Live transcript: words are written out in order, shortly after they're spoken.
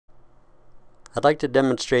I'd like to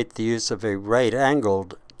demonstrate the use of a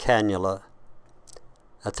right-angled cannula,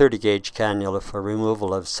 a 30-gauge cannula for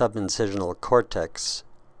removal of sub-incisional cortex.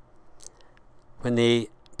 When the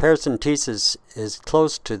paracentesis is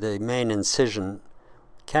close to the main incision,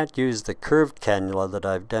 can't use the curved cannula that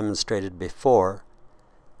I've demonstrated before,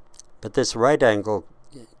 but this right-angle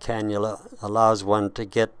cannula allows one to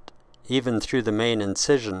get even through the main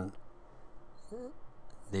incision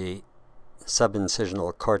the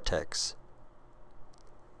sub-incisional cortex.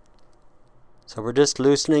 So we're just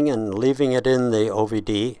loosening and leaving it in the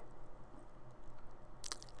OVD,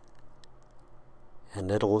 and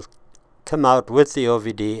it'll come out with the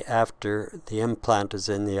OVD after the implant is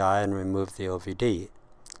in the eye and remove the OVD.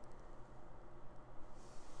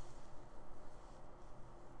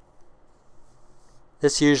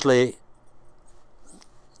 This usually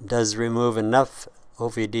does remove enough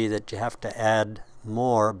OVD that you have to add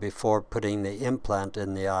more before putting the implant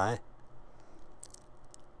in the eye.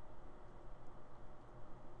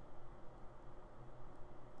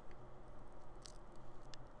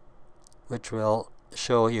 Which we'll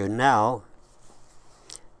show you now,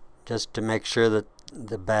 just to make sure that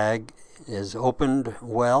the bag is opened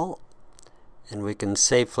well and we can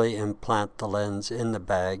safely implant the lens in the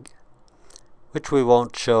bag, which we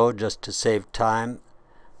won't show just to save time,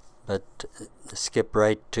 but skip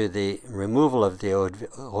right to the removal of the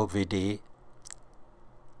OVD,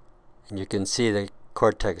 and you can see the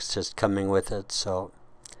cortex just coming with it, so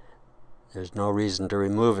there's no reason to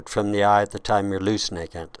remove it from the eye at the time you're loosening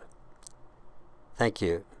it. Thank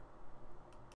you.